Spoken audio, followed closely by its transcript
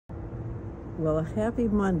Well, a happy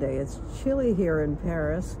Monday. It's chilly here in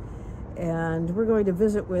Paris, and we're going to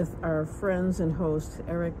visit with our friends and host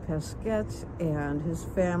Eric Pesquet and his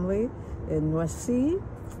family in Noisy,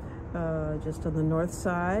 just on the north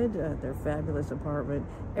side, their fabulous apartment.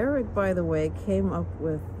 Eric, by the way, came up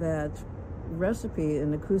with that recipe,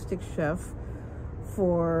 an acoustic chef,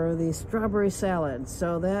 for the strawberry salad.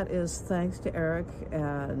 So that is thanks to Eric,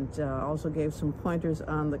 and also gave some pointers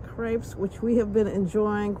on the crepes, which we have been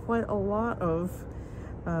enjoying quite a lot of.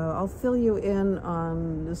 I'll fill you in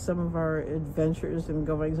on some of our adventures and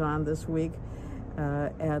goings on this week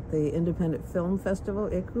at the Independent Film Festival,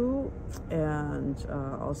 ECU, and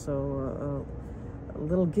also a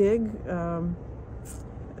little gig.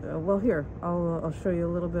 Well, here, I'll show you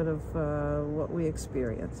a little bit of what we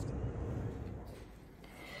experienced.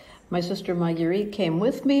 My sister Marguerite came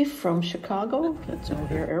with me from Chicago, that's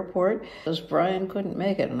O'Hare Airport, because Brian couldn't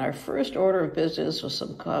make it. And our first order of business was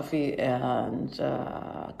some coffee and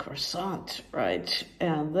croissant, right?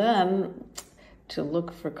 And then to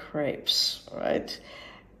look for crepes, right?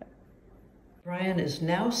 Brian is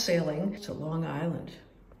now sailing to Long Island.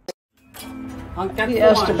 He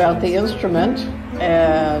asked about the instrument,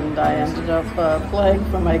 and I ended up playing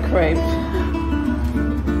for my crepe.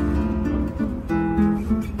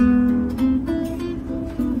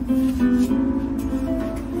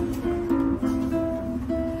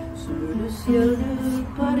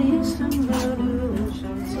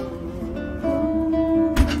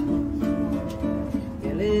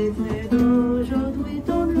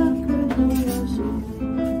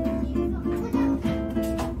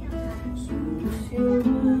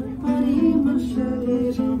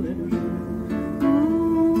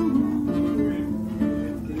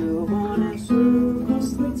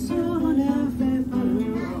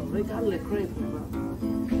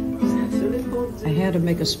 I had to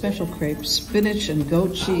make a special crepe, spinach and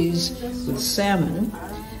goat cheese with salmon,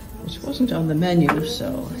 which wasn't on the menu,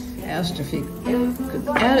 so I asked if he could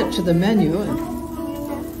add it to the menu.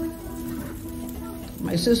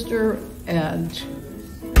 My sister and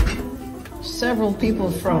several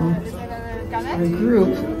people from our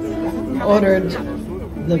group ordered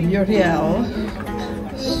the Muriel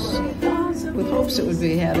with hopes it would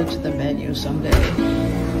be added to the menu someday.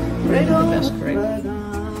 The best crepe.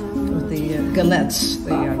 With the galettes,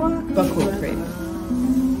 the buckwheat crepe.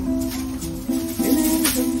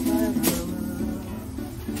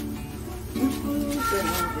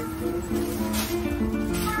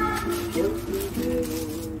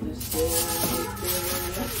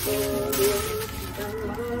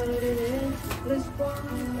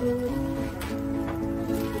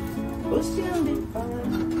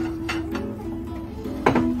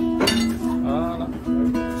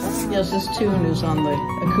 Yes, this tune is on the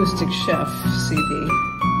Acoustic Chef CD.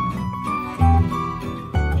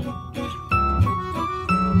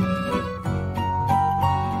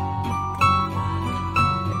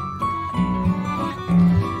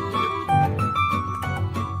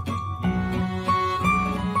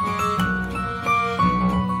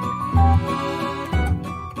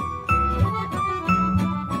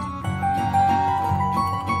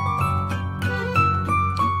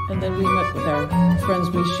 And then we met with our friends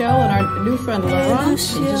Michelle and our new friend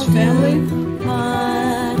Laurent and his family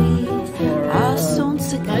for a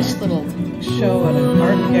nice little show at an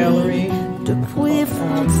art gallery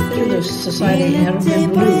through the Society Hervé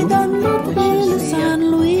Blue, which is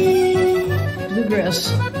the Bluegrass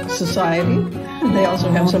Society. And they also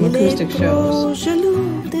have some acoustic shows.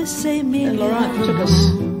 And Laurent took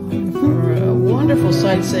us for a wonderful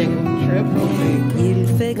sightseeing trip on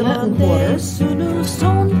the Latin Quarter. There's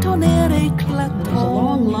a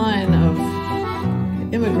long line of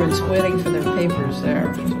immigrants waiting for their papers there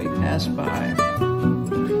as we pass by.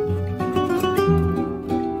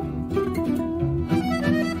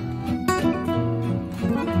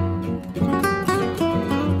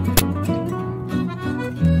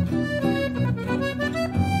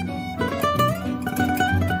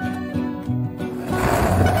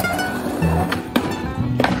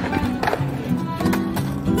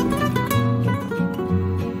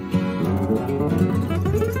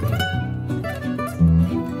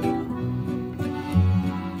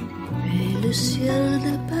 Le ciel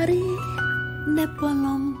de Paris n'est pas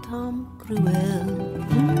longtemps cruel.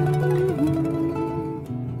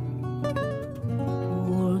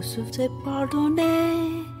 Pour se faire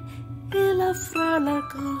pardonner, il a fait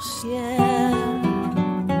l'arc-en-ciel.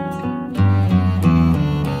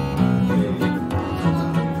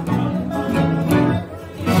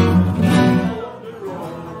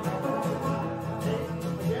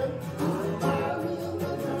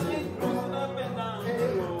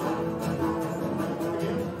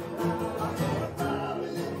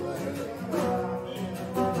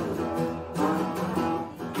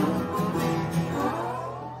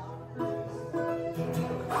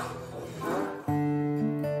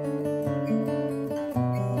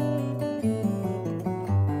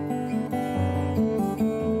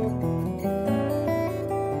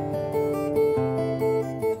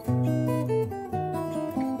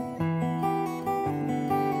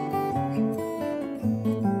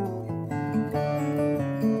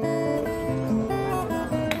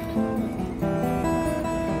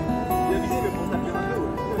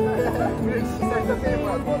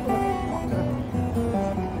 And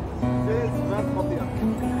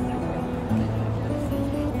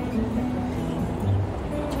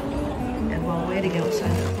while waiting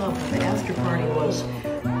outside the club, the after party was,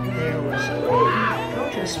 there was a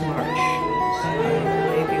protest march. So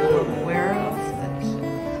maybe you were aware of that.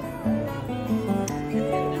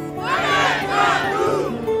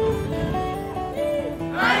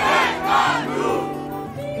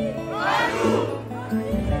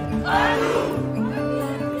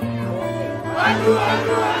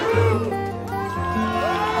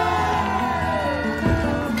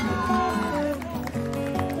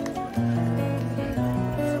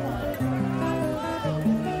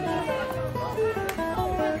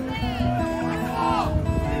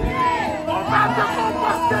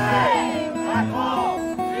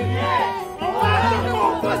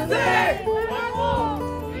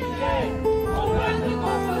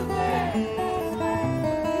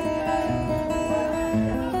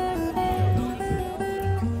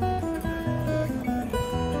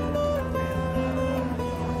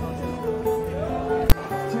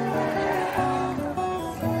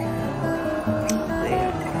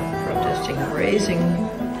 Raising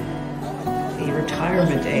the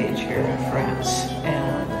retirement age here in France,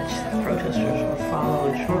 and protesters were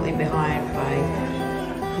followed shortly behind by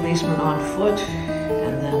policemen on foot,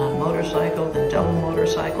 and then on motorcycles, and double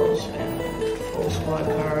motorcycles, and full squad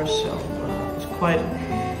cars. So it was quite a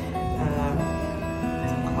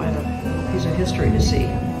piece of history to see.